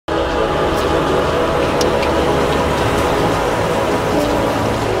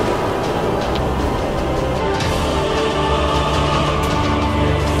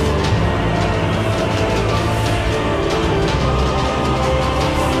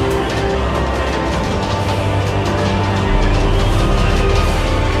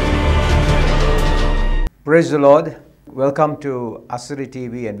Praise the Lord. Welcome to Aasare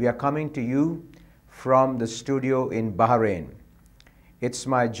TV, and we are coming to you from the studio in Bahrain. It's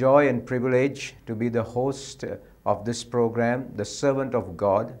my joy and privilege to be the host of this program, The Servant of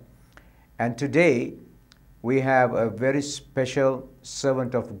God. And today we have a very special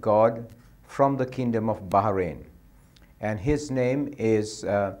servant of God from the Kingdom of Bahrain. And his name is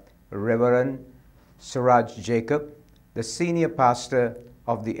Reverend Surej Jacob, the senior pastor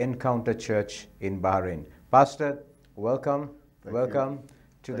of the Encounter Church in Bahrain. Pastor, welcome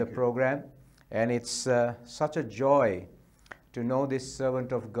to the program. And it's such a joy to know this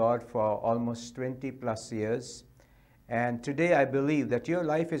servant of God for almost 20 plus years. And today I believe that your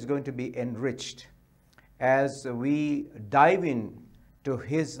life is going to be enriched as we dive in to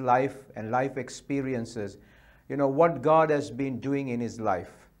his life and life experiences, you know, what God has been doing in his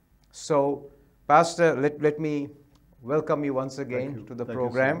life. So, Pastor, let me welcome you once again to the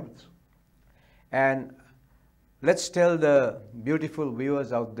program. So and let's tell the beautiful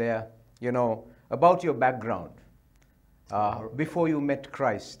viewers out there, you know, about your background before you met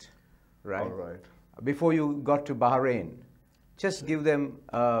Christ, right? All right. Before you got to Bahrain. Just give them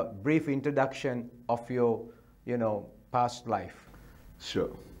a brief introduction of your, you know, past life.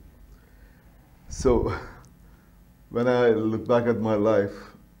 Sure. So, when I look back at my life,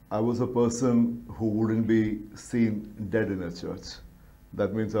 I was a person who wouldn't be seen dead in a church.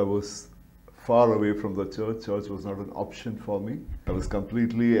 That means I was far away from the church. Church was not an option for me. I was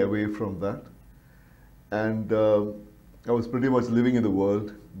completely away from that. And I was pretty much living in the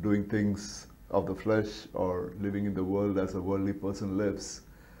world, doing things of the flesh or living in the world as a worldly person lives.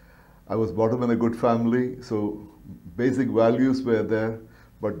 I was brought up in a good family, so basic values were there,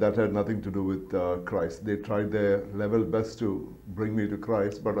 but that had nothing to do with Christ. They tried their level best to bring me to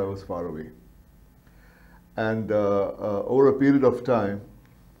Christ, but I was far away. And over a period of time,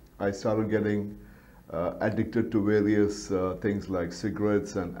 I started getting addicted to various things like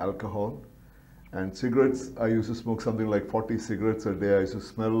cigarettes and alcohol. And cigarettes, I used to smoke something like 40 cigarettes a day. I used to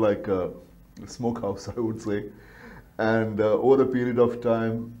smell like a smokehouse, I would say. And over a period of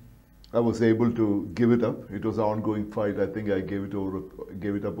time, I was able to give it up. It was an ongoing fight. I think I gave it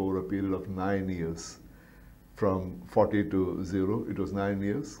up over a period of 9 years. From 40 to 0, it was 9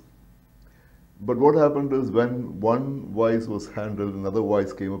 years. But what happened is when one vice was handled, another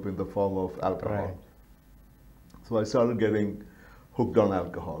vice came up in the form of alcohol. Right. So I started getting hooked on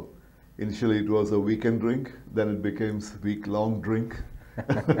alcohol. Initially it was a weekend drink, then it became a week-long drink.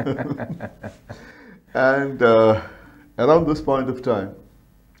 And around this point of time,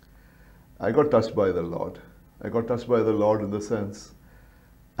 I got touched by the Lord. I got touched by the Lord in the sense,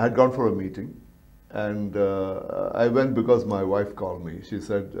 I had gone for a meeting, and I went because my wife called me. She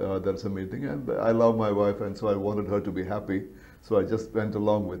said, there's a meeting, and I love my wife, and so I wanted her to be happy, so I just went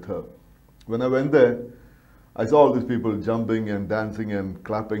along with her. When I went there, I saw all these people jumping and dancing and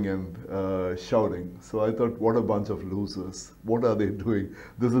clapping and shouting. So I thought, what a bunch of losers. What are they doing?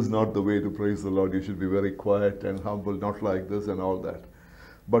 This is not the way to praise the Lord. You should be very quiet and humble, not like this and all that.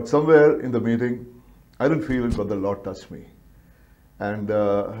 But somewhere in the meeting, I didn't feel it, but the Lord touched me. And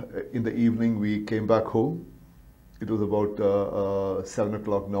in the evening, we came back home. It was about 7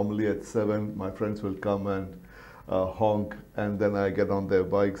 o'clock. Normally at 7, my friends will come and honk, and then I get on their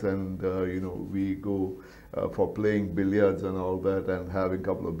bikes and, you know, we go for playing billiards and all that and having a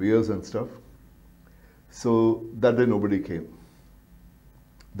couple of beers and stuff. So that day nobody came.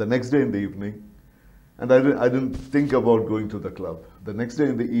 The next day in the evening, and I didn't think about going to the club. The next day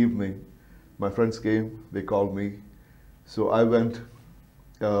in the evening, my friends came, they called me. So I went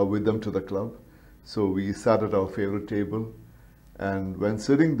with them to the club. So we sat at our favorite table, and when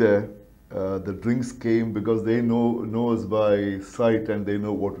sitting there, the drinks came because they know us by sight and they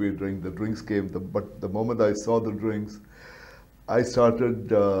know what we drink. The drinks came, but the moment I saw the drinks, I started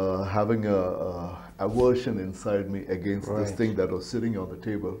having a aversion inside me against this thing that was sitting on the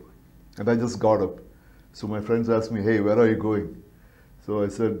table. And I just got up. So my friends asked me, hey, where are you going? So I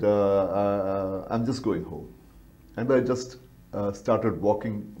said, I'm just going home. And I just started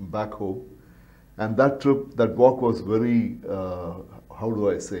walking back home. And that walk was very, how do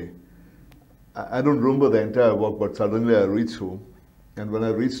I say? I don't remember the entire walk, but suddenly I reached home. And when I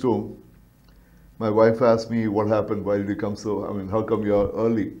reached home, my wife asked me, what happened? Why did you come so, how come you're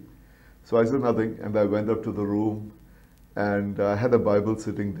early? So I said nothing, and I went up to the room, and I had a Bible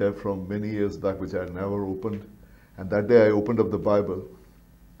sitting there from many years back, which I had never opened. And that day I opened up the Bible,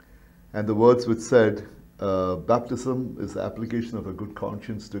 and the words which said, baptism is the application of a good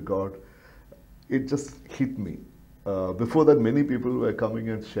conscience to God. It just hit me. Before that, many people were coming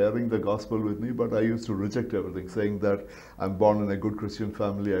and sharing the gospel with me, but I used to reject everything, saying that I'm born in a good Christian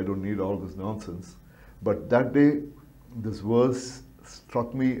family, I don't need all this nonsense. But that day, this verse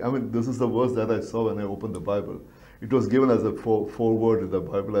struck me. I mean, this is the verse that I saw when I opened the Bible. It was given as a foreword in the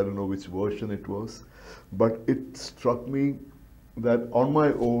Bible. I don't know which version it was. But it struck me that on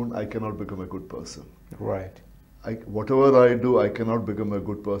my own, I cannot become a good person. Right. Whatever I do, I cannot become a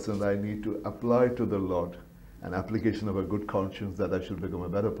good person. I need to apply to the Lord an application of a good conscience that I should become a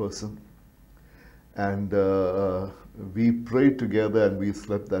better person. And we prayed together and we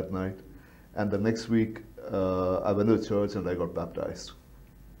slept that night. And the next week, I went to church and I got baptized.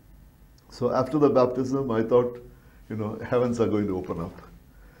 So after the baptism, I thought, you know, heavens are going to open up.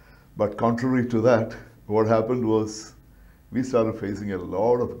 But contrary to that, what happened was we started facing a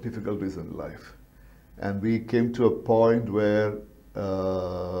lot of difficulties in life. And we came to a point where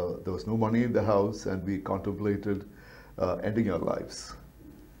there was no money in the house and we contemplated ending our lives.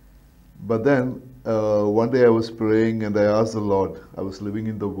 But then one day I was praying and I asked the Lord, I was living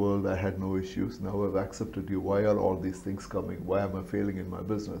in the world, I had no issues, now I've accepted you, why are all these things coming, why am I failing in my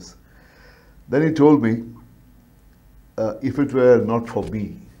business? Then he told me, if it were not for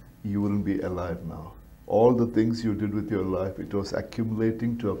me, you wouldn't be alive now. All the things you did with your life, it was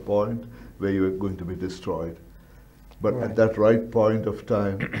accumulating to a point where you were going to be destroyed. But at that right point of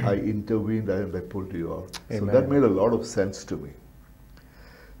time, I intervened and I pulled you out. Amen. So that made a lot of sense to me.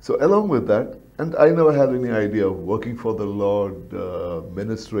 So along with that, and I never had any idea of working for the Lord,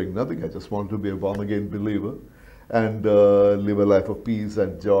 ministering, nothing. I just wanted to be a born-again believer and live a life of peace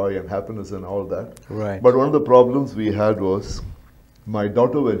and joy and happiness and all that. Right. But one of the problems we had was my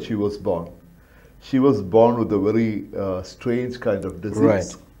daughter, when she was born with a very strange kind of disease.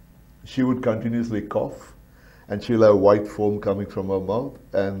 Right. She would continuously cough and she'll have white foam coming from her mouth,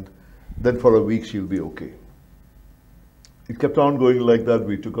 and then for a week she'll be okay. It kept on going like that.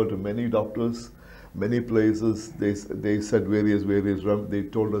 We took her to many doctors, many places. They said they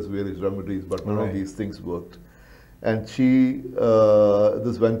told us various remedies, but none of these things worked. And she,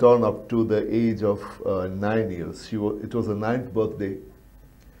 this went on up to the age of 9 years. It was her 9th birthday.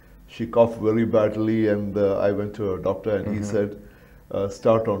 She coughed very badly, and I went to a doctor, and he said,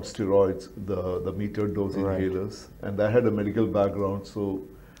 start on steroids, the metered dose inhalers. And I had a medical background, so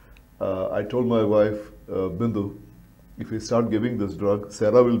I told my wife, Bindu, if we start giving this drug,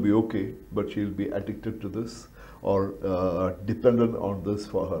 Sarah will be okay, but she'll be addicted to this or dependent on this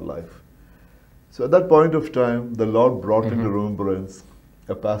for her life. So at that point of time, the Lord brought into remembrance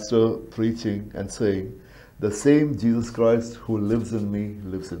a pastor preaching and saying, the same Jesus Christ who lives in me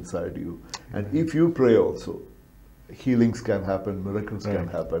lives inside you. And if you pray also, healings can happen, miracles can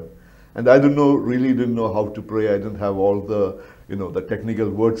happen. And I really didn't know how to pray. I didn't have all the, the technical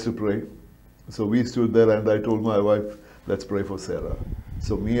words to pray. So we stood there and I told my wife, let's pray for Sarah.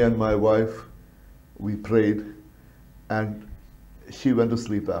 So me and my wife, we prayed, and she went to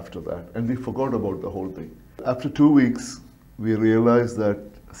sleep after that. And we forgot about the whole thing. After 2 weeks, we realized that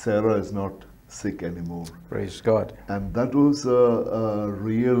Sarah is not sick anymore. Praise God. And that was a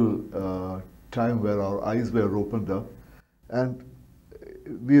real time where our eyes were opened up. And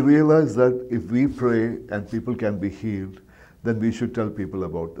we realized that if we pray and people can be healed, then we should tell people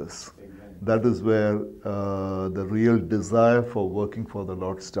about this. Amen. That is where the real desire for working for the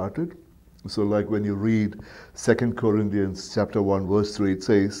Lord started. So like when you read 2 Corinthians chapter 1 verse 3, it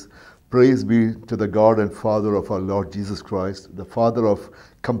says, praise be to the God and Father of our Lord Jesus Christ, the Father of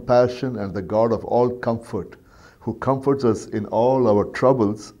compassion and the God of all comfort, who comforts us in all our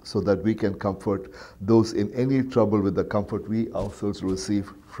troubles so that we can comfort those in any trouble with the comfort we ourselves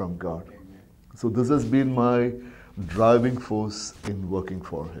receive from God. Amen. So this has been my driving force in working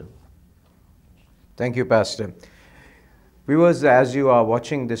for Him. Thank you, Pastor. Viewers, as you are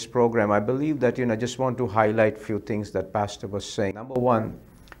watching this program, I believe that, just want to highlight a few things that Pastor was saying. Number one,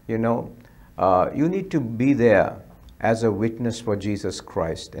 you need to be there as a witness for Jesus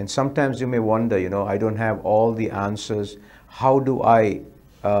Christ. And sometimes you may wonder, I don't have all the answers. How do I,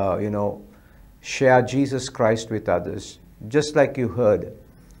 share Jesus Christ with others? Just like you heard,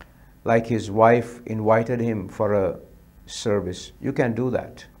 like his wife invited him for a service. You can do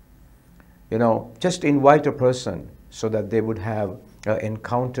that. Just invite a person so that they would have an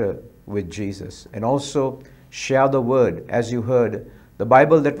encounter with Jesus. And also share the word. As you heard, the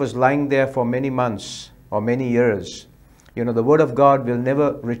Bible that was lying there for many months or many years, the word of God will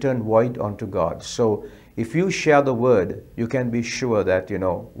never return void unto God. So if you share the word, you can be sure that,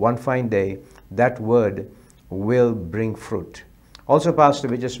 one fine day, that word will bring fruit. Also, Pastor,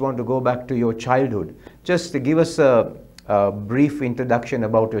 we just want to go back to your childhood. Just to give us a brief introduction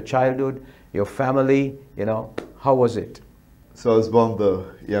about your childhood, your family, how was it? So I was born the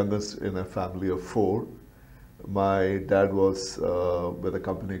youngest in a family of 4. My dad was with a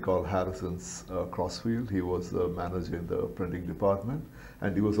company called Harrison's Crossfield. He was the manager in the printing department,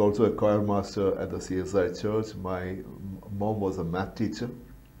 and he was also a choir master at the CSI church. My mom was a math teacher.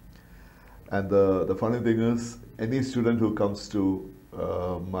 And the funny thing is, any student who comes to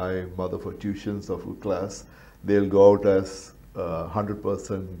my mother for tuitions or for class, they'll go out as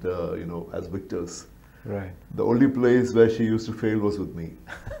 100%, as victors. Right. The only place where she used to fail was with me.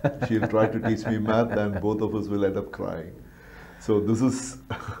 She'll try to teach me math and both of us will end up crying. So this is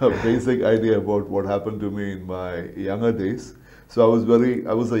a basic idea about what happened to me in my younger days. So I was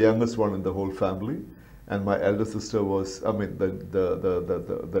the youngest one in the whole family, and my elder sister was,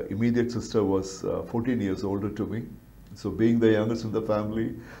 the immediate sister was 14 years older to me. So being the youngest in the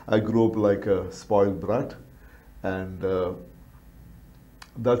family, I grew up like a spoiled brat, and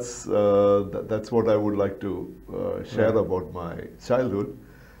that's what I would like to share about my childhood.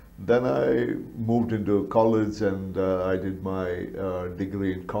 Then I moved into college and I did my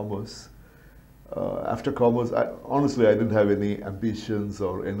degree in commerce. After commerce, honestly, I didn't have any ambitions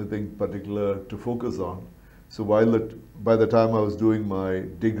or anything particular to focus on. So by the time I was doing my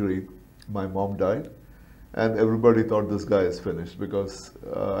degree, my mom died. And everybody thought this guy is finished because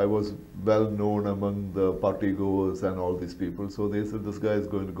I was well known among the party goers and all these people. So they said this guy is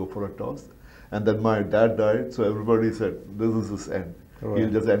going to go for a toss. And then my dad died, so everybody said this is his end. Right.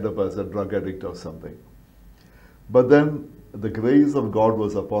 He'll just end up as a drug addict or something. But then the grace of God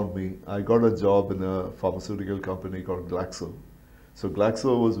was upon me. I got a job in a pharmaceutical company called Glaxo. So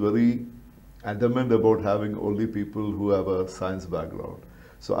Glaxo was very adamant about having only people who have a science background.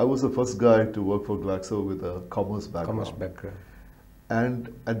 So I was the first guy to work for Glaxo with a commerce background. And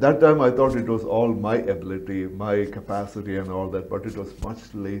at that time I thought it was all my ability, my capacity and all that, but it was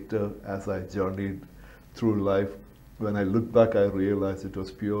much later as I journeyed through life. When I look back, I realized it was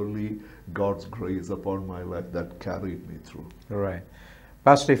purely God's grace upon my life that carried me through. Right.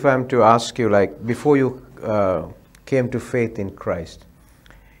 Pastor, if I'm to ask you, like, before you came to faith in Christ,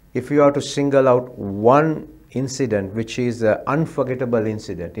 if you are to single out one incident which is an unforgettable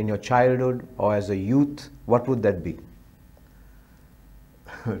incident in your childhood or as a youth, what would that be?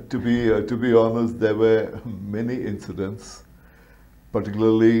 To be honest, there were many incidents,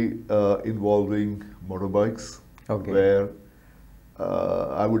 particularly involving motorbikes, where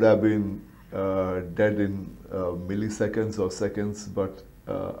I would have been dead in milliseconds or seconds, but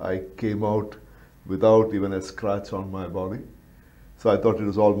I came out without even a scratch on my body. So I thought it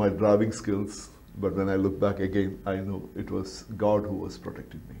was all my driving skills. But when I look back again, I know it was God who was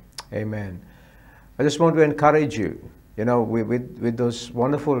protecting me. Amen. I just want to encourage you, with those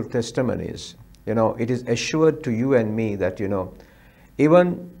wonderful testimonies, it is assured to you and me that,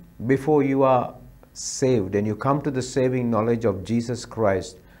 even before you are saved and you come to the saving knowledge of Jesus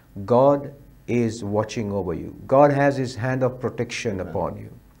Christ, God is watching over you. God has His hand of protection upon you.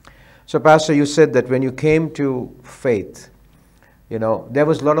 So, Pastor, you said that when you came to faith, there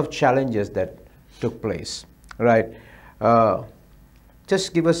was a lot of challenges that took place, right?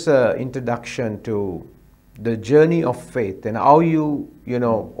 Just give us an introduction to the journey of faith and how you,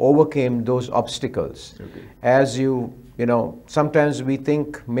 overcame those obstacles. Okay. As you, sometimes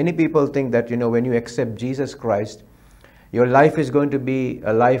many people think that, when you accept Jesus Christ, your life is going to be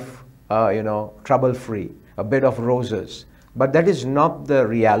a life, trouble-free, a bed of roses. But that is not the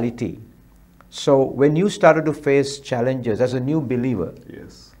reality. So when you started to face challenges as a new believer,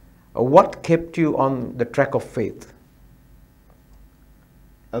 yes, what kept you on the track of faith?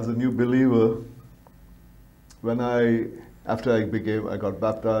 As a new believer, after I got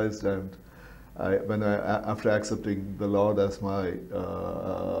baptized, and after accepting the Lord as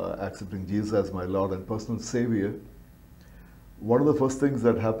accepting Jesus as my Lord and personal Savior, one of the first things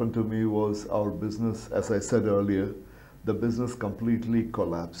that happened to me was our business, as I said earlier, the business completely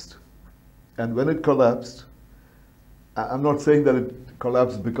collapsed. And when it collapsed, I'm not saying that it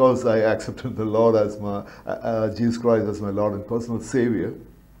collapsed because I accepted the Lord as Jesus Christ as my Lord and personal Savior.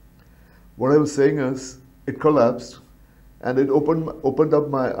 What I was saying is, it collapsed, and it opened up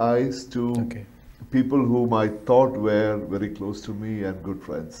my eyes to people whom I thought were very close to me and good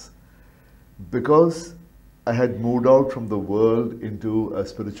friends. Because I had moved out from the world into a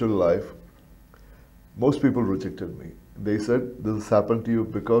spiritual life, most people rejected me. They said, this has happened to you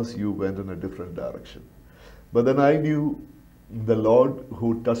because you went in a different direction. But then I knew the Lord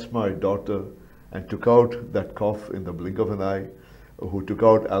who touched my daughter and took out that cough in the blink of an eye, who took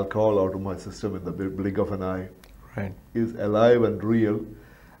out alcohol out of my system in the blink of an eye, is alive and real,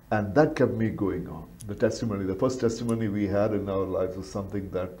 and that kept me going on. The first testimony we had in our lives was something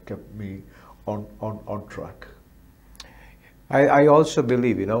that kept me on track. I also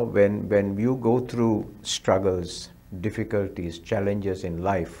believe, you know, when you go through struggles, difficulties, challenges in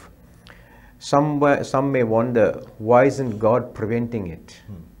life, some may wonder, why isn't God preventing it?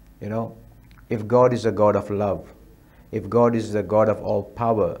 You know, if God is a God of love, if God is the God of all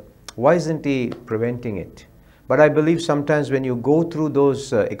power, why isn't He preventing it? But I believe sometimes when you go through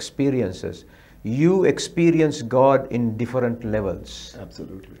those experiences, you experience God in different levels.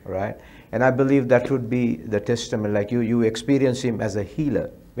 Absolutely. Right? And I believe that would be the testament. Like you experience Him as a healer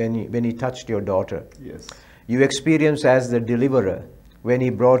when He touched your daughter. Yes. You experience as the deliverer when He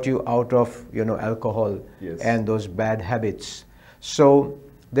brought you out of, you know, alcohol Yes. and those bad habits. So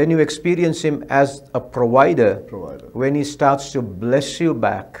then you experience Him as a provider when He starts to bless you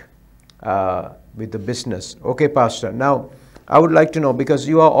back with the business. Okay, Pastor. Now, I would like to know, because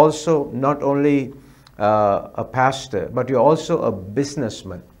you are also not only a pastor, but you're also a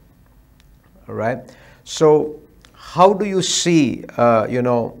businessman. All right. So, how do you see, you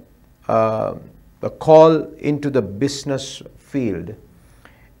know, the call into the business field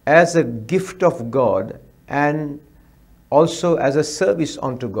as a gift of God and also as a service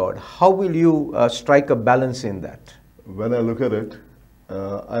unto God? How will you strike a balance in that? When I look at it,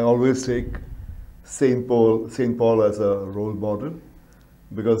 I always take Saint Paul as a role model,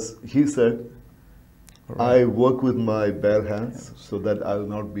 because he said, right, I work with my bare hands so that I'll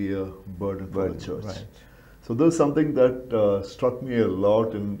not be a burden for the church. Right. So there's something that struck me a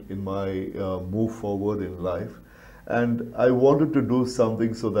lot in my move forward in life. And I wanted to do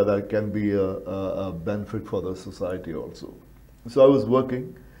something so that I can be a benefit for the society also. So I was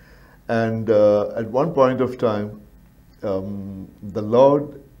working, and at one point of time, the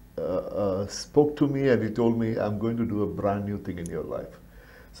Lord spoke to me and He told me, I'm going to do a brand new thing in your life.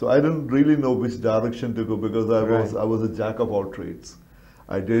 So I didn't really know which direction to go, because I was a jack of all trades.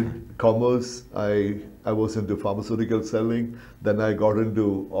 I did commerce, I was into pharmaceutical selling, then I got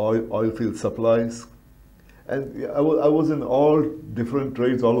into oil field supplies. And I was in all different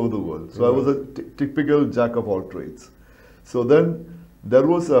trades all over the world. So I was a typical jack of all trades. So then there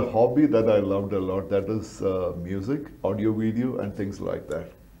was a hobby that I loved a lot, that is music, audio video, and things like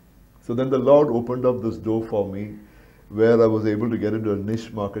that. So then the Lord opened up this door for me, where I was able to get into a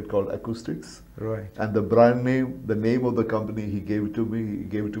niche market called acoustics. Right. And the brand name, the name of the company He gave it to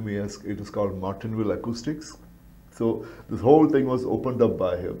me as, it is called Martinville Acoustics. So this whole thing was opened up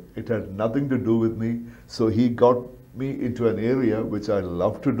by Him. It had nothing to do with me. So He got me into an area which I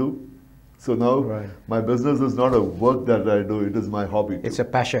love to do. So now my business is not a work that I do, it is my hobby too. It's a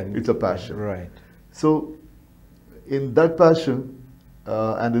passion. It's a passion. Right. So in that passion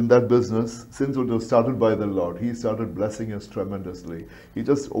and in that business, since it was started by the Lord, He started blessing us tremendously. He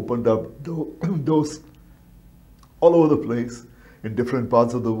just opened up doors all over the place in different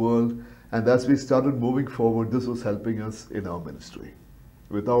parts of the world. And as we started moving forward, this was helping us in our ministry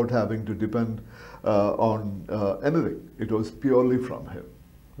without having to depend on anything. It was purely from Him.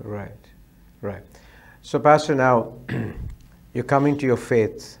 Right, right. So, Pastor, now you're coming to your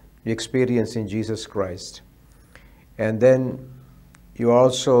faith, your experience in Jesus Christ, and then you're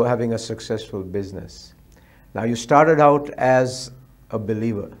also having a successful business. Now, you started out as a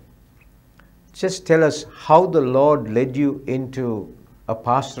believer. Just tell us how the Lord led you into a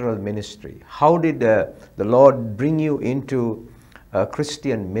pastoral ministry. How did the Lord bring you into a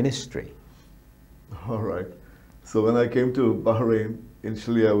Christian ministry? All right. So when I came to Bahrain,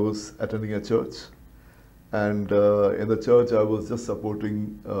 initially I was attending a church. And in the church I was just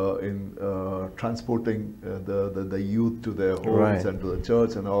supporting in transporting the youth to their homes and to the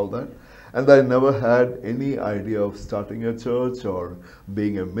church and all that. And I never had any idea of starting a church or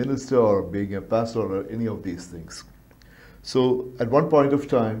being a minister or being a pastor or any of these things. So at one point of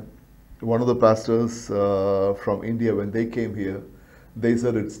time, one of the pastors from India, when they came here, they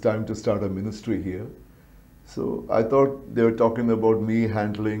said it's time to start a ministry here. So I thought they were talking about me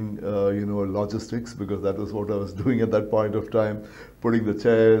handling, logistics, because that was what I was doing at that point of time, putting the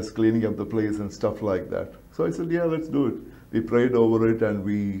chairs, cleaning up the place and stuff like that. So I said, yeah, let's do it. We prayed over it and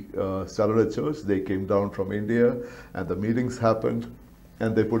we started a church. They came down from India and the meetings happened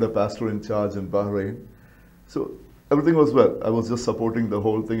and they put a pastor in charge in Bahrain. So everything was well. I was just supporting the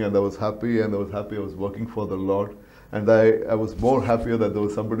whole thing and I was happy, and I was happy I was working for the Lord. And I was more happier that there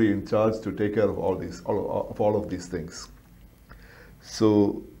was somebody in charge to take care of all of these things.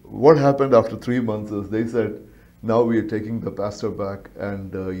 So what happened after 3 months is they said, now we are taking the pastor back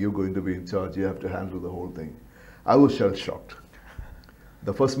and you're going to be in charge. You have to handle the whole thing. I was shell-shocked.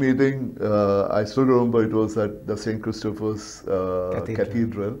 The first meeting, I still remember it was at the St. Christopher's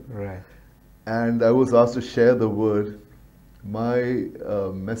Cathedral. Right. And I was asked to share the word. My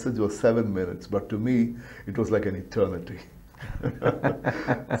message was 7 minutes, but to me, it was like an eternity.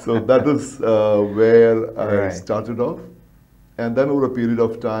 So that is where I Right. started off. And then over a period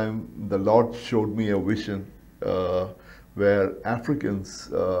of time, the Lord showed me a vision where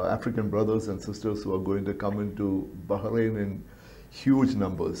African brothers and sisters who are going to come into Bahrain in huge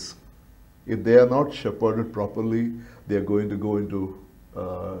numbers. If they are not shepherded properly, they are going to go into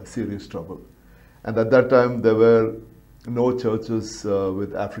serious trouble. And at that time, there were no churches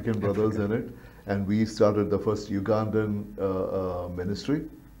with African brothers in it. And we started the first Ugandan ministry.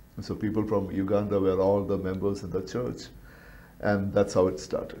 And so people from Uganda were all the members in the church. And that's how it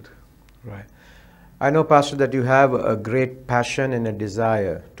started. Right. I know, Pastor, that you have a great passion and a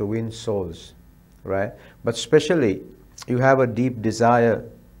desire to win souls, right? But especially, you have a deep desire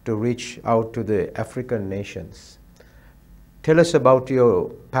to reach out to the African nations. Tell us about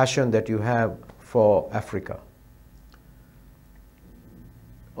your passion that you have for Africa.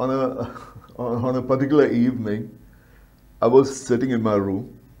 On a particular evening, I was sitting in my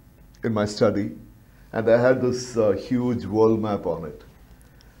room, in my study, and I had this huge world map on it.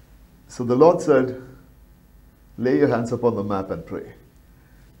 So the Lord said, lay your hands upon the map and pray.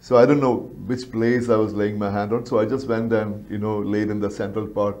 So I don't know which place I was laying my hand on, so I just went and, laid in the central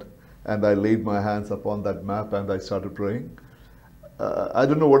part, and I laid my hands upon that map and I started praying. I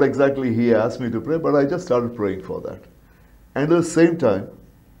don't know what exactly He asked me to pray, but I just started praying for that. And at the same time,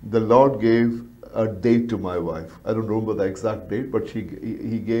 the Lord gave a date to my wife. I don't remember the exact date, but He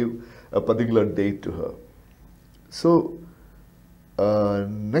gave a particular date to her. So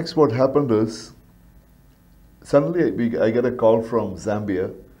next what happened is, suddenly I get a call from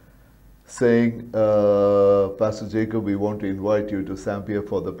Zambia saying, Pastor Jacob, we want to invite you to Zambia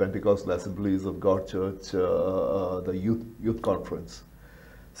for the Pentecostal Assemblies of God Church, the youth conference.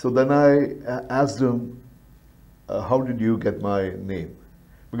 So then I asked him, how did you get my name?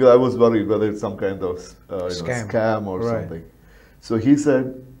 Because I was worried whether it's some kind of scam or something. So he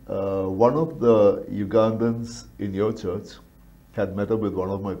said, one of the Ugandans in your church had met up with one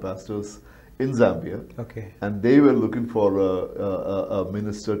of my pastors in Zambia, and they were looking for a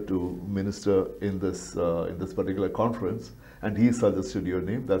minister to minister in this particular conference, and he suggested your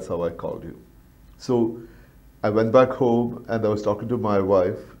name. That's how I called you. So I went back home and I was talking to my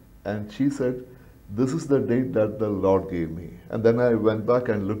wife, and she said, this is the date that the Lord gave me. And then I went back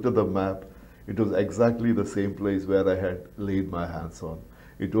and looked at the map. It was exactly the same place where I had laid my hands on.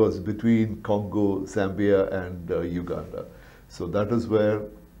 It was between Congo, Zambia, and Uganda. So that is where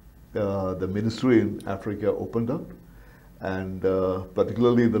the ministry in Africa opened up. And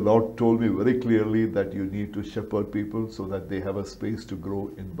particularly the Lord told me very clearly that you need to shepherd people so that they have a space to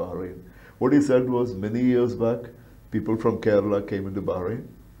grow in Bahrain. What He said was, many years back, people from Canara came into Bahrain.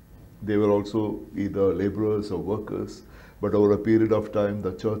 They were also either laborers or workers, but over a period of time,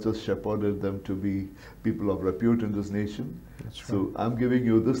 the churches shepherded them to be people of repute in this nation. That's right. So I'm giving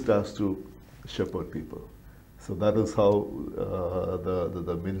you this task to shepherd people. So that is how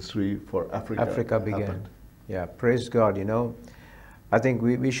the ministry for Africa began. Happened. Yeah, praise God. I think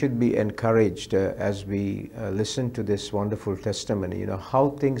we should be encouraged as we listen to this wonderful testimony,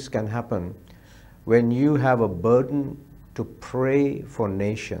 how things can happen when you have a burden to pray for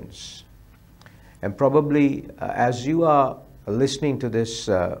nations. And probably as you are listening to this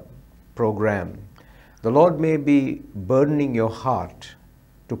program, the Lord may be burdening your heart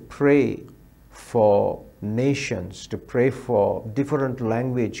to pray for nations, to pray for different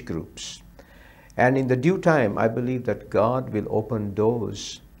language groups. And in the due time, I believe that God will open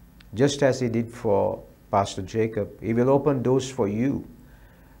doors, just as He did for Pastor Jacob. He will open doors for you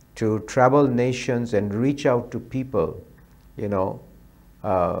to travel nations and reach out to people,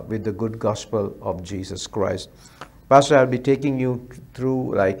 with the good gospel of Jesus Christ. Pastor, I'll be taking you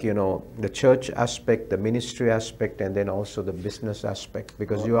through the church aspect, the ministry aspect, and then also the business aspect,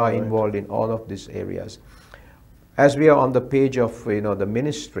 because you are involved in all of these areas. As we are on the page of, the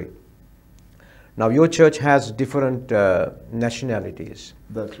ministry, now your church has different nationalities.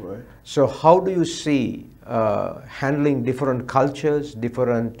 That's right. So how do you see handling different cultures,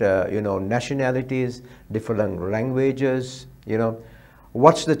 different, nationalities, different languages,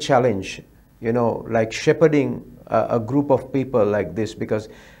 What's the challenge, like shepherding a group of people like this? Because,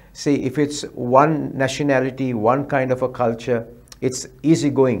 see, if it's one nationality, one kind of a culture, it's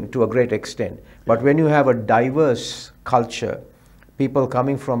easygoing to a great extent. But when you have a diverse culture, people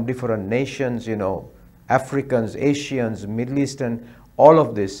coming from different nations, Africans, Asians, Middle Eastern, all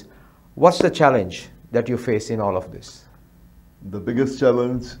of this, what's the challenge that you face in all of this? The biggest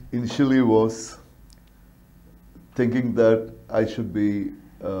challenge initially was thinking that I should be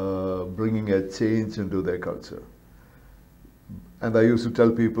bringing a change into their culture. And I used to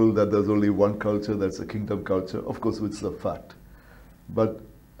tell people that there's only one culture, that's a kingdom culture. Of course, it's a fact. But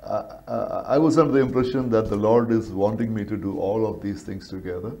I was under the impression that the Lord is wanting me to do all of these things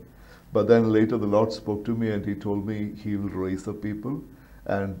together. But then later the Lord spoke to me and He told me He will raise up people,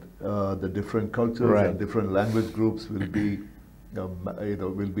 and the different cultures and different language groups will be,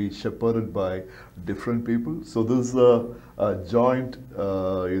 will be shepherded by different people. So this is a joint,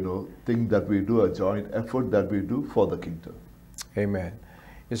 thing that we do, a joint effort that we do for the kingdom. Amen.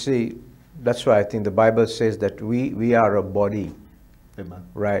 You see, that's why I think the Bible says that we are a body. Amen.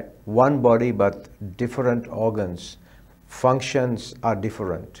 Right? One body, but different organs. Functions are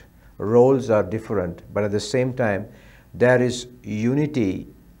different. Roles are different. But at the same time, there is unity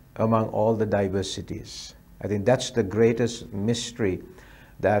among all the diversities. I think that's the greatest mystery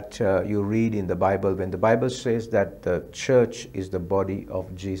that you read in the Bible, when the Bible says that the church is the body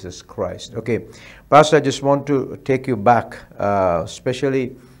of Jesus Christ. Okay, Pastor, I just want to take you back,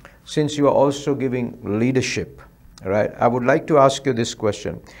 especially since you are also giving leadership, right? I would like to ask you this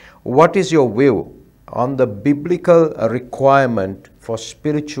question. What is your view on the biblical requirement for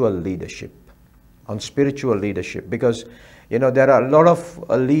spiritual leadership? On spiritual leadership, because there are a lot of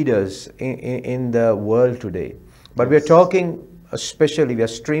leaders in the world today, but we're talking especially, we are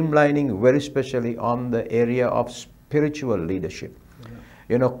streamlining very especially on the area of spiritual leadership,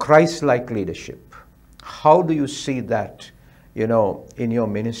 Christ-like leadership. How do you see that, in your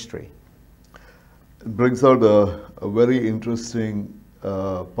ministry? It brings out a very interesting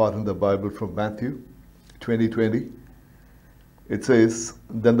part in the Bible from Matthew 20:20. It says,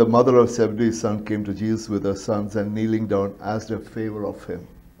 "Then the mother of Zebedee's son came to Jesus with her sons, and kneeling down asked a favor of him.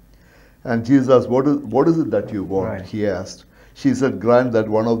 And Jesus asked, what is it that you want?" Right. He asked. She said, "Grant that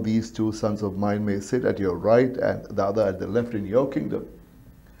one of these two sons of mine may sit at your right and the other at the left in your kingdom."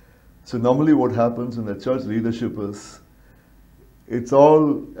 So normally what happens in the church leadership is, it's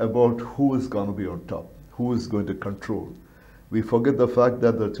all about who is going to be on top, who is going to control. We forget the fact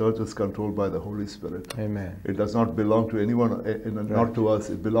that the church is controlled by the Holy Spirit. Amen. It does not belong to anyone, not to us,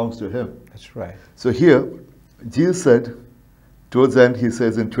 it belongs to Him. That's right. So here, Jesus said, towards the end, He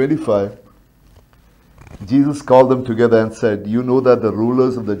says in 25, Jesus called them together and said, "You know that the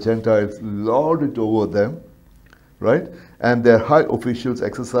rulers of the Gentiles lord it over them," right? "And their high officials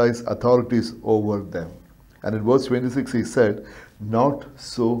exercise authorities over them." And in verse 26 He said, "Not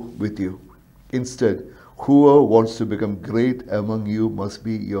so with you. Instead, whoever wants to become great among you must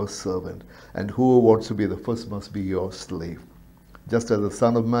be your servant, and whoever wants to be the first must be your slave. Just as the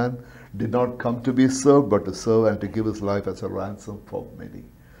Son of Man did not come to be served, but to serve and to give His life as a ransom for many."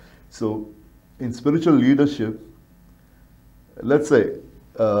 So, in spiritual leadership, let's say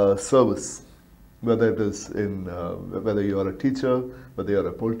service, whether it is in, whether you are a teacher, whether you are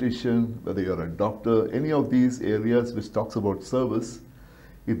a politician, whether you are a doctor, any of these areas which talks about service,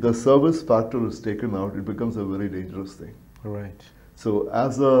 if the service factor is taken out, it becomes a very dangerous thing. Right. So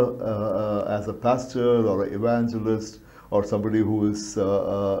as a pastor or an evangelist or somebody who is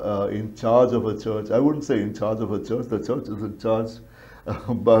in charge of a church, I wouldn't say in charge of a church, the church is in charge,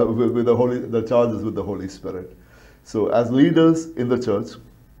 but with the charge is with the Holy Spirit. So as leaders in the church,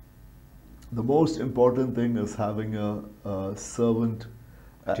 the most important thing is having a servant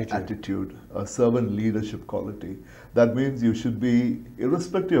attitude, a servant leadership quality. That means you should be,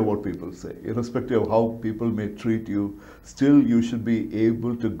 irrespective of what people say, irrespective of how people may treat you, still you should be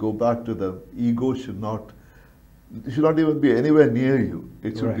able to go back to them. Ego should not even be anywhere near you.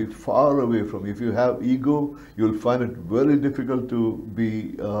 It should be far away from you. If you have ego, you'll find it very difficult to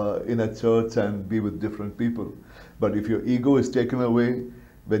be in a church and be with different people. But if your ego is taken away,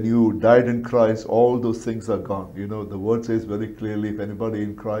 when you died in Christ, all those things are gone. The word says very clearly, if anybody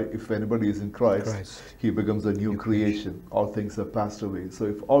is in Christ, he becomes a new creation. All things have passed away. So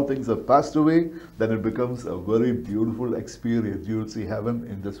if all things have passed away, then it becomes a very beautiful experience. You will see heaven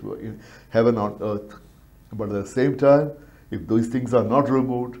in this world, heaven on earth. But at the same time, if those things are not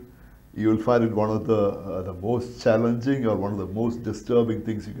removed, you will find it one of the most challenging or one of the most disturbing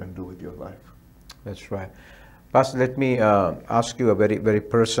things you can do with your life. That's right. Pastor, let me ask you a very, very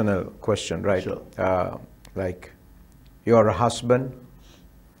personal question, right? Sure. Like, you're a husband,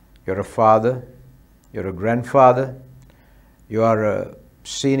 you're a father, you're a grandfather, you are a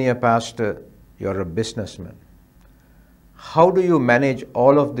senior pastor, you're a businessman. How do you manage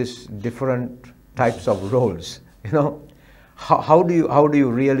all of these different types of roles? How do you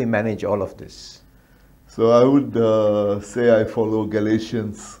really manage all of this? So I would say I follow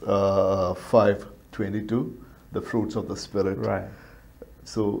Galatians 5:22. The fruits of the Spirit. Right.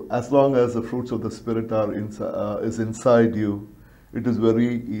 So as long as the fruits of the Spirit are is inside you, it is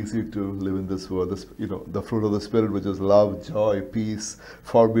very easy to live in this world. This, you know, the fruit of the Spirit, which is love, joy, peace,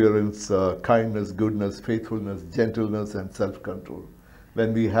 forbearance, kindness, goodness, faithfulness, gentleness, and self-control.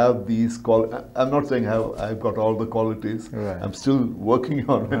 When we have these, I'm not saying I've got all the qualities. Right. I'm still working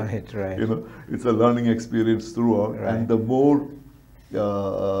on it. Right. You know, it's a learning experience throughout, Right. and the more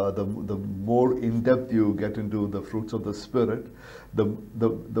in depth you get into the fruits of the Spirit,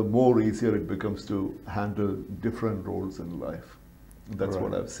 the more easier it becomes to handle different roles in life. That's Right.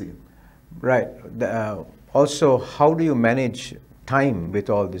 what I've seen. Right. Also, how do you manage time with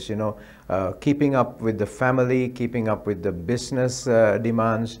all this? You know, keeping up with the family, keeping up with the business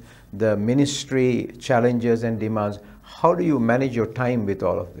demands, the ministry challenges and demands. How do you manage your time with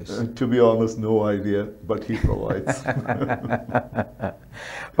all of this? To be honest, no idea, but he provides.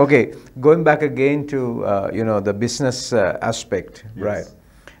 Okay, going back again to you know, the business aspect, Yes. right?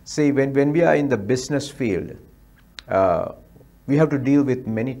 See, when we are in the business field, we have to deal with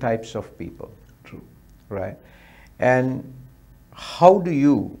many types of people. True. Right? And how do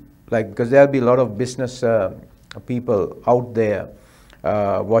you, like, because there'll be a lot of business people out there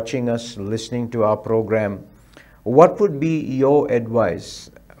watching us, listening to our program. What would be your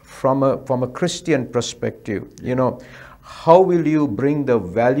advice from a Christian perspective? You know, how will you bring the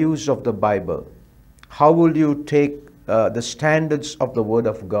values of the Bible? How will you take the standards of the Word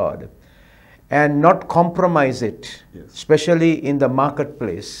of God and not compromise it, Yes. especially in the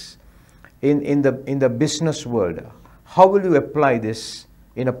marketplace, in the business world? How will you apply this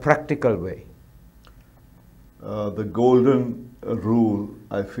in a practical way? The golden rule,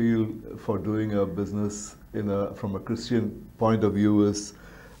 I feel, for doing a business from a Christian point of view is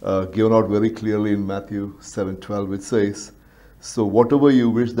given out very clearly in Matthew 7:12, which says, "So whatever you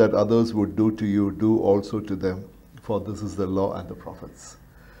wish that others would do to you, do also to them, for this is the law and the prophets."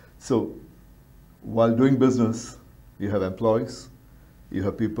 So while doing business, you have employees, you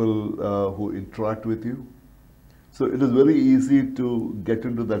have people who interact with you. So it is very easy to get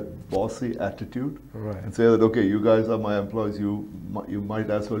into that bossy attitude, Right. and say that, okay, you guys are my employees, you might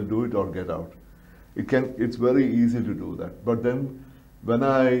as well do it or get out. It's very easy to do that. But then when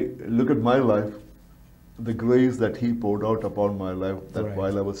I look at my life, the grace that he poured out upon my life, that Right.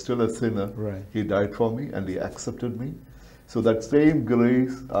 while I was still a sinner, Right. he died for me and he accepted me. So that same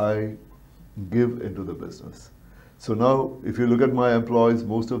grace I give into the business. So now, if you look at my employees,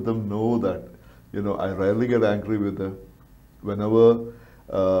 most of them know that, you know, I rarely get angry with them. Whenever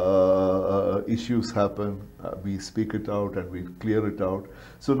issues happen, we speak it out and we clear it out.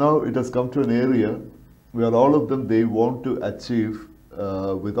 So now it has come to an area where all of them, they want to achieve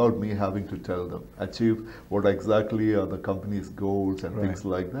without me having to tell them, achieve what exactly are the company's goals and Right. things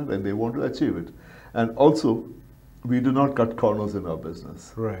like that, and they want to achieve it. And also, we do not cut corners in our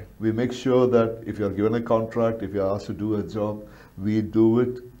business. Right. We make sure that if you're given a contract, if you're asked to do a job, we do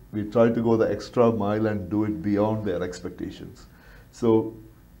it. We try to go the extra mile and do it beyond their expectations. So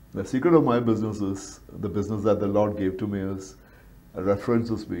the secret of my business is, the business that the Lord gave to me is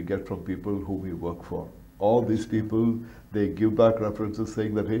references we get from people whom we work for. All these people, they give back references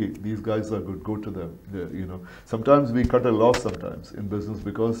saying that, hey, these guys are good, go to them. You know, sometimes we cut a loss sometimes in business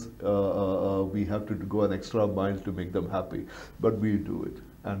because we have to go an extra mile to make them happy, but we do it.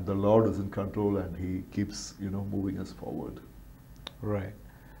 And the Lord is in control and he keeps, you know, moving us forward. Right.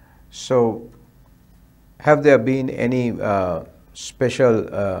 So, have there been any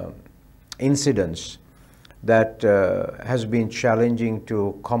special incidents that has been challenging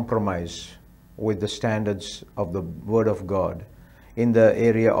to compromise with the standards of the Word of God in the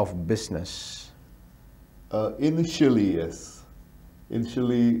area of business? Initially, yes.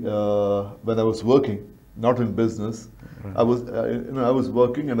 Initially, when I was working, not in business, Right. I was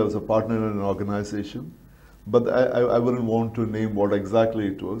working and I was a partner in an organization, but I wouldn't want to name what exactly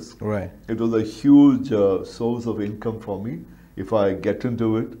it was. Right. It was a huge source of income for me if I get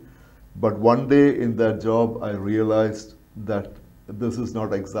into it. But one day in that job, I realized that this is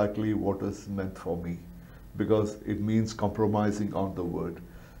not exactly what is meant for me, because it means compromising on the word.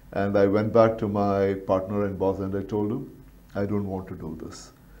 And I went back to my partner and boss and I told him, I don't want to do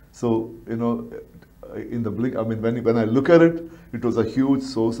this. So, you know, in the blink, I mean, when I look at it, it was a huge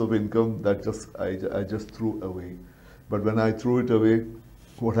source of income that I just threw away. But when I threw it away,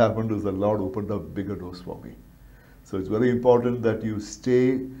 what happened is the Lord opened up bigger doors for me. So it's very important that you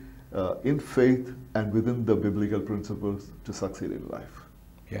stay in faith and within the biblical principles to succeed in life.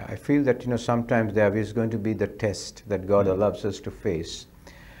 Yeah, I feel that, you know, sometimes there is going to be the test that God allows us to face,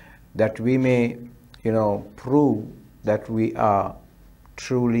 that we may, you know, prove that we are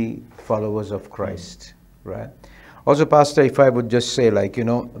truly followers of Christ, right? Also, Pastor, if I would just say, like, you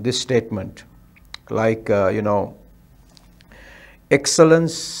know, this statement, like, you know,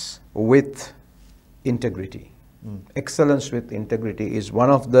 excellence with integrity. Excellence with integrity is one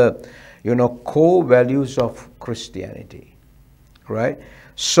of the, core values of Christianity, right?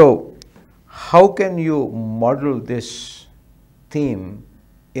 So, how can you model this theme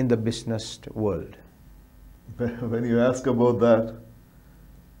in the business world? When you ask about that,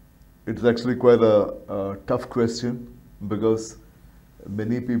 it's actually quite a tough question, because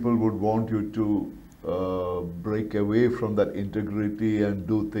many people would want you to break away from that integrity and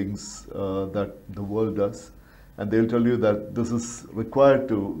do things that the world does. And they'll tell you that this is required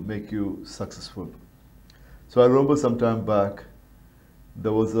to make you successful. So I remember some time back,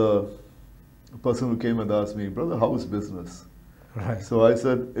 there was a person who came and asked me, "Brother, how is business?" Right. So I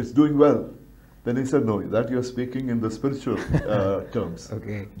said, "It's doing well." Then he said, "No, that you're speaking in the spiritual terms.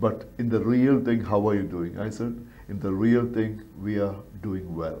 Okay. But in the real thing, how are you doing?" I said, "In the real thing, we are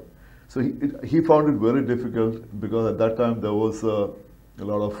doing well." So he found it very difficult, because at that time there was a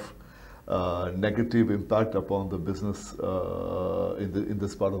lot of negative impact upon the business in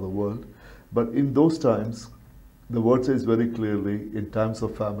this part of the world. But in those times, the word says very clearly, "In times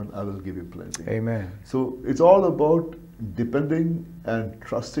of famine, I will give you plenty." Amen. So it's all about depending and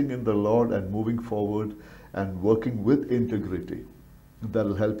trusting in the Lord and moving forward and working with integrity. That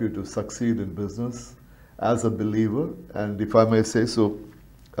will help you to succeed in business as a believer. And if I may say so,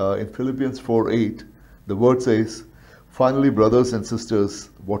 in Philippians 4:8, the word says, "Finally, brothers and sisters,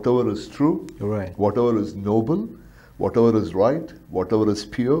 whatever is true, Right. whatever is noble, whatever is right, whatever is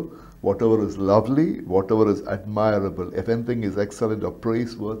pure, whatever is lovely, whatever is admirable, if anything is excellent or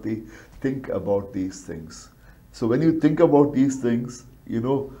praiseworthy, think about these things." So when you think about these things,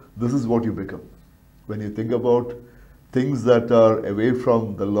 this is what you become. When you think about things that are away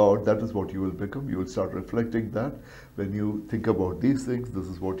from the Lord, that is what you will become. You will start reflecting that. When you think about these things, this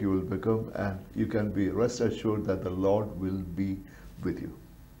is what you will become, and you can be rest assured that the Lord will be with you.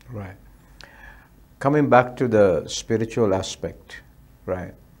 Right. Coming back to the spiritual aspect,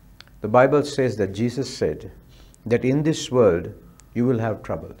 right? The Bible says that Jesus said that in this world you will have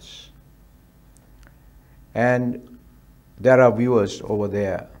troubles. And there are viewers over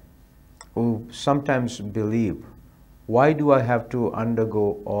there who sometimes believe, why do I have to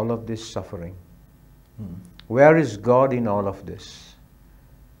undergo all of this suffering? Where is God in all of this?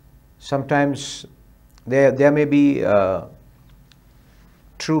 Sometimes there may be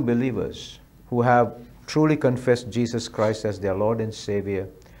true believers who have truly confessed Jesus Christ as their Lord and Savior,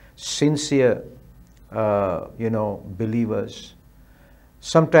 sincere, believers,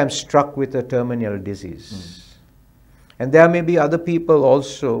 sometimes struck with a terminal disease. And there may be other people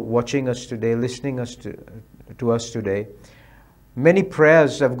also watching us today, listening to us today. Many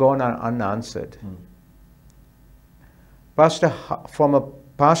prayers have gone unanswered. Pastor, from a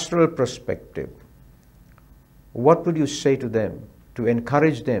pastoral perspective, what would you say to them to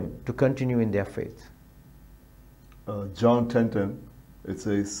encourage them to continue in their faith? John 10:10, it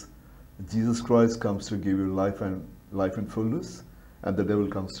says, "Jesus Christ comes to give you life and life in fullness, and the devil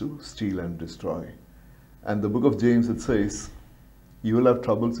comes to steal and destroy." And the book of James, it says, "You will have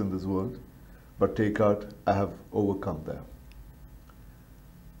troubles in this world, but take heart, I have overcome them."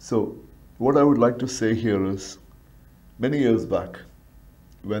 So what I would like to say here is, many years back,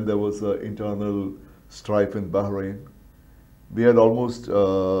 when there was an internal strife in Bahrain, we had almost,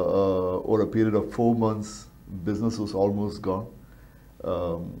 over a period of 4 months, business was almost gone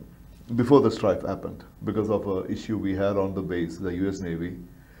before the strife happened, because of an issue we had on the base, the US Navy.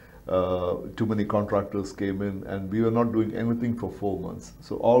 Too many contractors came in, and we were not doing anything for 4 months.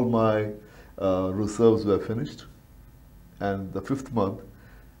 So all my reserves were finished, and the 5th month,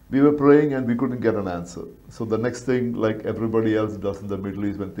 we were praying and we couldn't get an answer. So the next thing, like everybody else does in the Middle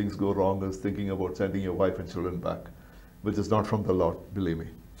East when things go wrong, is thinking about sending your wife and children back, which is not from the Lord, believe me.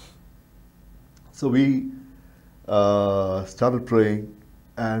 So we started praying,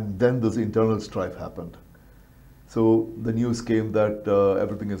 and then this internal strife happened. So the news came that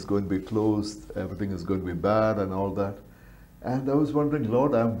everything is going to be closed, everything is going to be bad and all that. And I was wondering,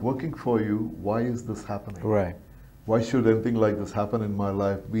 Lord, I'm working for you. Why is this happening? Right. Why should anything like this happen in my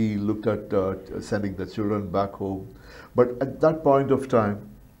life? We looked at sending the children back home. But at that point of time,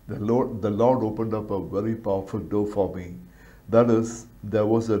 the Lord opened up a very powerful door for me. That is, there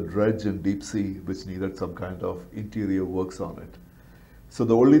was a dredge in deep sea which needed some kind of interior works on it. So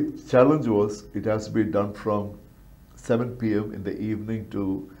the only challenge was it has to be done from 7 p.m. in the evening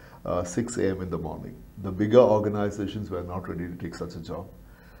to 6 a.m. in the morning. The bigger organizations were not ready to take such a job.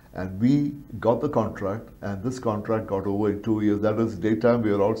 And we got the contract, and this contract got over in 2 years. That is, daytime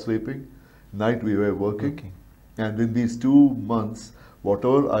we were all sleeping, night we were working. And in these 2 months,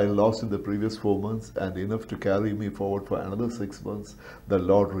 Whatever I lost in the previous 4 months and enough to carry me forward for another 6 months, the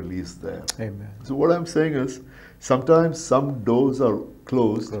Lord released there. Amen. So what I'm saying is, sometimes some doors are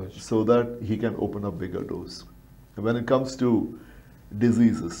closed so that He can open up bigger doors. When it comes to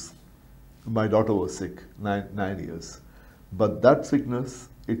diseases, my daughter was sick, 9 years. But that sickness,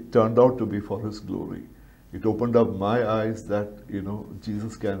 it turned out to be for His glory. It opened up my eyes that,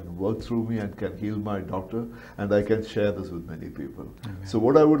 Jesus can work through me and can heal my daughter, and I can share this with many people. Amen. So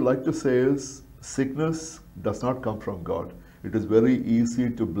what I would like to say is, sickness does not come from God. It is very easy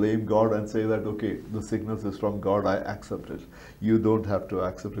to blame God and say that, okay, the sickness is from God, I accept it. You don't have to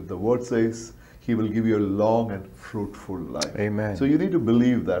accept it. The word says, He will give you a long and fruitful life. Amen. So you need to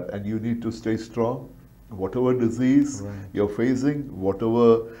believe that, and you need to stay strong. Whatever disease you're facing,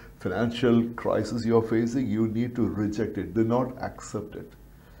 whatever financial crisis you're facing, you need to reject it. Do not accept it.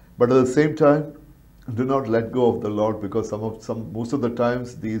 But at the same time, do not let go of the Lord, because most of the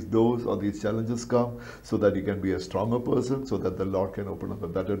times these doors or these challenges come so that you can be a stronger person, so that the Lord can open up a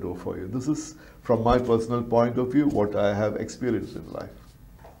better door for you. This is, from my personal point of view, what I have experienced in life.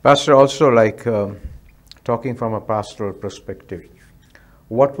 Pastor, also like talking from a pastoral perspective,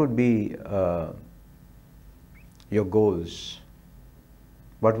 what would be your goals?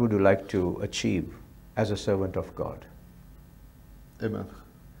 What would you like to achieve as a servant of God? Amen.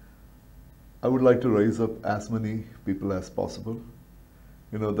 I would like to raise up as many people as possible.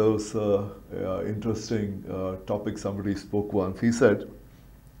 There was interesting topic somebody spoke once. He said,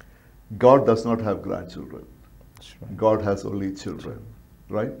 God does not have grandchildren. That's right. God has only children.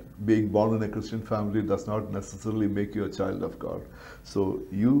 Right? Being born in a Christian family does not necessarily make you a child of God. So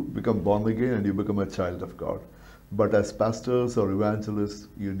you become born again and you become a child of God. But as pastors or evangelists,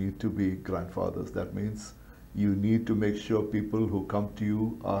 you need to be grandfathers. That means you need to make sure people who come to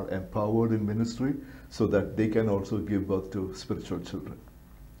you are empowered in ministry so that they can also give birth to spiritual children.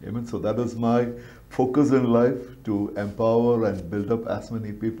 Amen. So that is my focus in life, to empower and build up as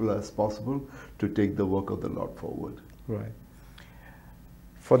many people as possible to take the work of the Lord forward. Right.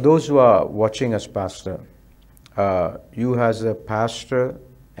 For those who are watching us, Pastor, you as a pastor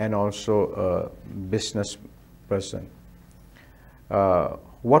and also a business person,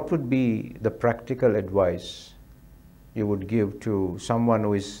 what would be the practical advice you would give to someone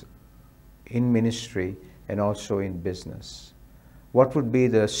who is in ministry and also in business? What would be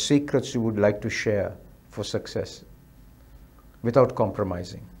the secrets you would like to share for success without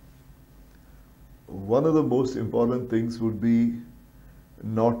compromising? One of the most important things would be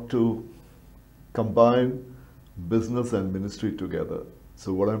not to combine business and ministry together.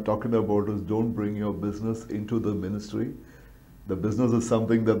 So what I'm talking about is, don't bring your business into the ministry. The business is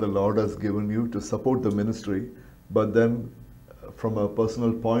something that the Lord has given you to support the ministry, but then from a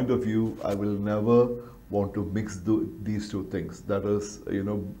personal point of view, I will never want to mix these two things. That is,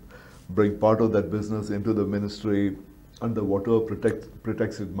 bring part of that business into the ministry under whatever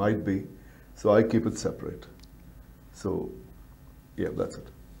pretext it might be. So I keep it separate. So yeah, that's it.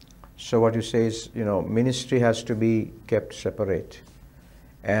 So what you say is, ministry has to be kept separate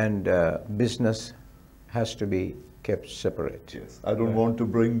and business has to be kept separate. Yes, I don't want to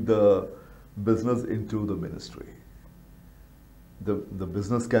bring the business into the ministry. The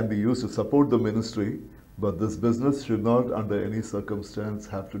business can be used to support the ministry, but this business should not under any circumstance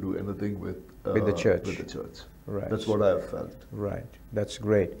have to do anything with the church. With the church. Right. That's what I have felt. Right. That's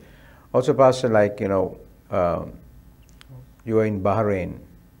great. Also, Pastor, like, you are in Bahrain,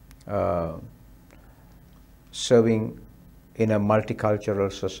 serving in a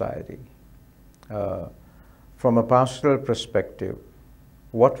multicultural society. From a pastoral perspective,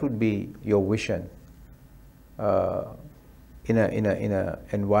 what would be your vision in a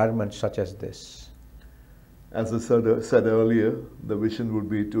environment such as this? As I said earlier, the vision would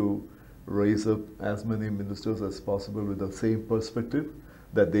be to raise up as many ministers as possible with the same perspective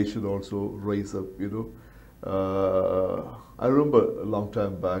that they should also raise up, I remember a long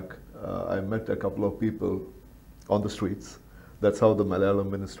time back, I met a couple of people on the streets. That's how the Malayalam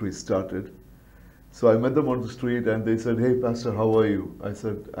ministry started. So I met them on the street and they said, "Hey Pastor, how are you?" I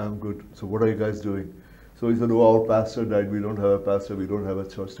said, "I'm good. So what are you guys doing?" So he said, "Oh, our pastor died. We don't have a pastor. We don't have a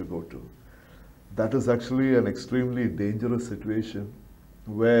church to go to." That is actually an extremely dangerous situation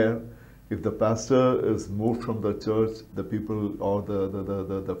where if the pastor is moved from the church, the people or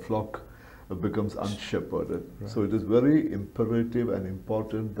the flock becomes unshepherded. Right. So it is very imperative and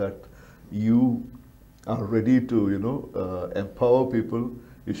important that you are ready to empower people.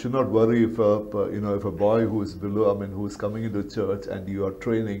 You should not worry if if a boy who is below, who is coming into church and you are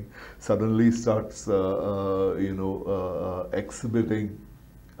training, suddenly starts exhibiting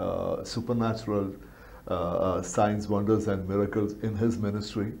supernatural signs, wonders, and miracles in his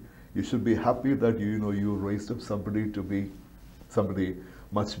ministry. You should be happy that you raised up somebody to be somebody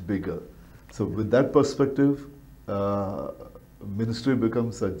much bigger. So with that perspective, ministry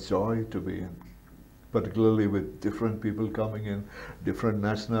becomes a joy to be in, particularly with different people coming in, different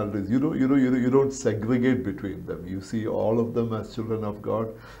nationalities. You don't segregate between them. You see all of them as children of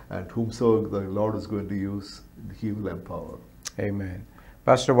God, and whomsoever the Lord is going to use, He will empower. Amen.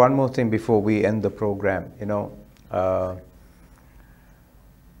 Pastor, one more thing before we end the program.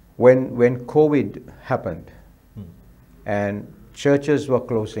 When COVID happened and churches were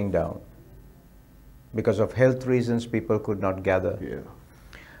closing down because of health reasons, people could not gather.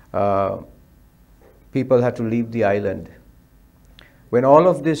 Yeah. People had to leave the island. When all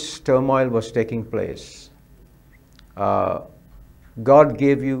of this turmoil was taking place, God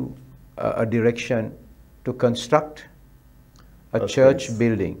gave you a direction to construct a church place.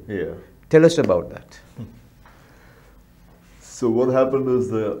 building. Yeah. Tell us about that. So what happened is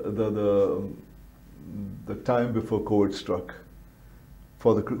the time before COVID struck.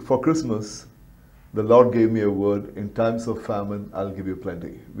 For Christmas, the Lord gave me a word: in times of famine, I'll give you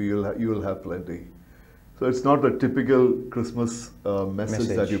plenty. You will have plenty. So it's not a typical Christmas message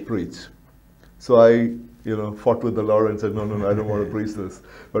that you preach. So I, fought with the Lord and said, no, I don't want to preach this.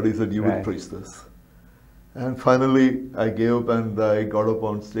 But He said, you will preach this. And finally, I gave up and I got up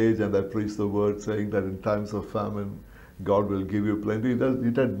on stage and I preached the word saying that in times of famine, God will give you plenty.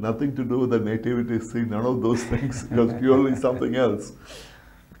 It had nothing to do with the nativity scene, none of those things. It was purely something else.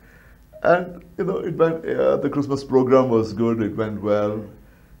 And, it went, the Christmas program was good, it went well.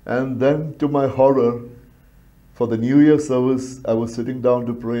 And then to my horror, for the New Year service, I was sitting down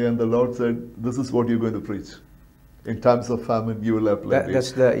to pray and the Lord said, this is what you're going to preach. In times of famine, you will have plenty.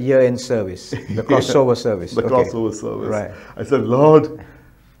 That's the year-end service, the crossover service. The crossover service. Right. I said, Lord,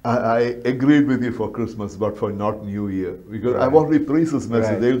 I agreed with you for Christmas, but for not New Year. Because I've already preached this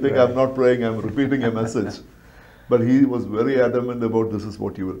message. They'll think I'm not praying, I'm repeating a message. But he was very adamant about this is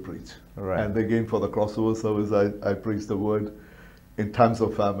what you will preach. Right. And again, for the crossover service, I preached the word, in times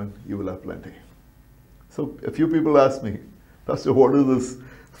of famine, you will have plenty. So a few people asked me, Pastor, what is this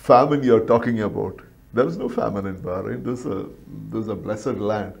famine you're talking about? There is no famine in Bahrain. This is a blessed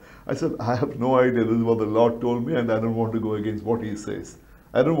land. I said, I have no idea. This is what the Lord told me, and I don't want to go against what He says.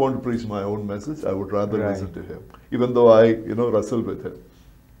 I don't want to preach my own message. I would rather listen to Him, even though I, wrestle with Him.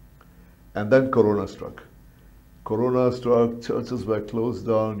 And then Corona struck. Corona struck, churches were closed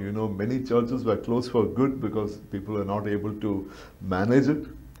down, many churches were closed for good because people are not able to manage it.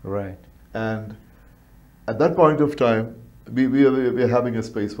 Right. And at that point of time, we are having a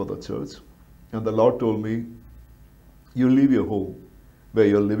space for the church. And the Lord told me, you leave your home where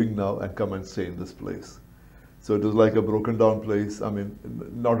you're living now and come and stay in this place. So it was like a broken down place,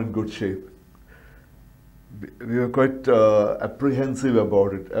 not in good shape. We were quite apprehensive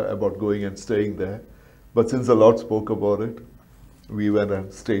about it, about going and staying there. But since the Lord spoke about it, we went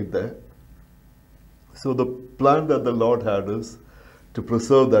and stayed there. So the plan that the Lord had is to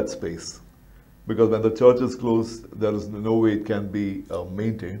preserve that space. Because when the church is closed, there is no way it can be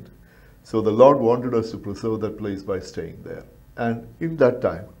maintained. So the Lord wanted us to preserve that place by staying there. And in that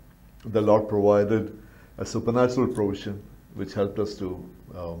time, the Lord provided a supernatural provision which helped us to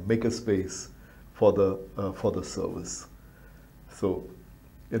make a space for the service. So,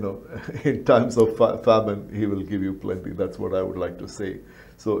 in times of famine, He will give you plenty. That's what I would like to say.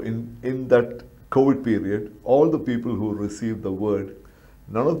 So in that COVID period, all the people who received the word,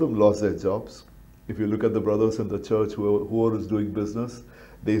 none of them lost their jobs. If you look at the brothers in the church who is doing business,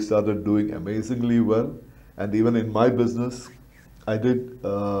 they started doing amazingly well. And even in my business, I did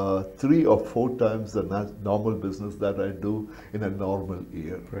 3 or 4 times the normal business that I do in a normal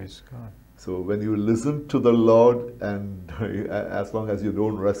year. Praise God. So when you listen to the Lord, and as long as you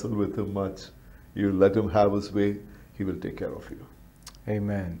don't wrestle with Him much, you let Him have His way, He will take care of you.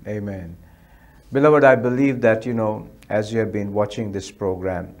 Amen. Amen. Beloved, I believe that, as you have been watching this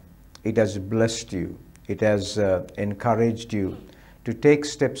program, it has blessed you. It has encouraged you to take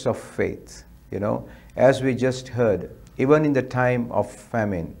steps of faith. As we just heard, even in the time of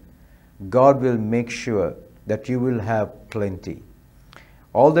famine, God will make sure that you will have plenty.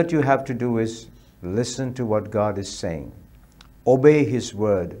 All that you have to do is listen to what God is saying, obey His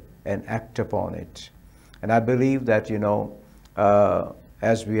word, and act upon it. And I believe that,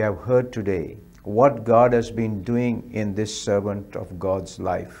 as we have heard today, what God has been doing in this servant of God's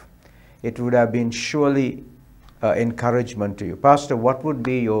life, it would have been surely encouragement to you. Pastor, what would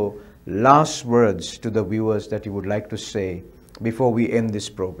be your last words to the viewers that you would like to say before we end this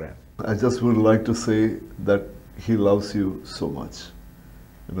program? I just would like to say that He loves you so much.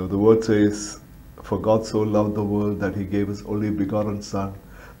 The word says, For God so loved the world that he gave his only begotten Son,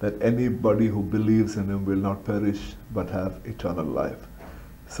 that anybody who believes in him will not perish but have eternal life.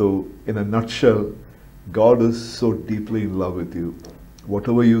 So, in a nutshell, God is so deeply in love with you.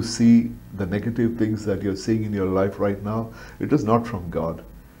 Whatever you see, the negative things that you're seeing in your life right now, it is not from God.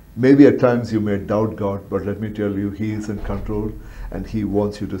 Maybe at times you may doubt God, but let me tell you, he is in control and he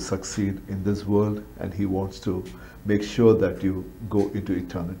wants you to succeed in this world, and he wants to make sure that you go into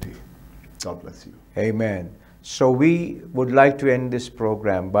eternity. God bless you. Amen. So we would like to end this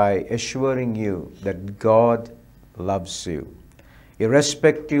program by assuring you that God loves you.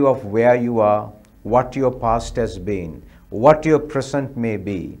 Irrespective of where you are, what your past has been, what your present may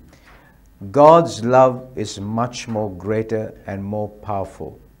be, God's love is much more greater and more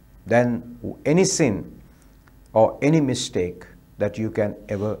powerful than any sin or any mistake that you can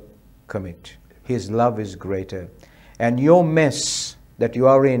ever commit. His love is greater. And your mess that you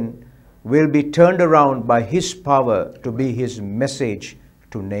are in will be turned around by his power to be his message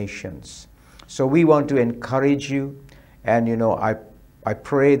to nations. So we want to encourage you, and I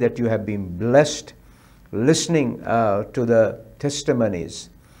pray that you have been blessed listening to the testimonies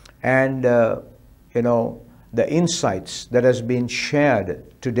and the insights that has been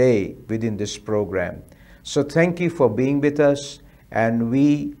shared today within this program. So thank you for being with us, and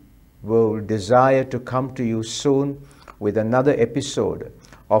we will desire to come to you soon with another episode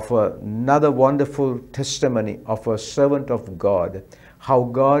of another wonderful testimony of a servant of God, how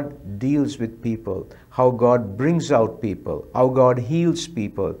God deals with people, how God brings out people, how God heals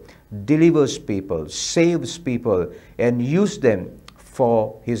people, delivers people, saves people, and uses them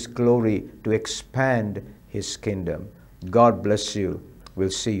for his glory to expand his kingdom. God bless you.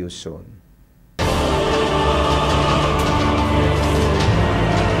 We'll see you soon.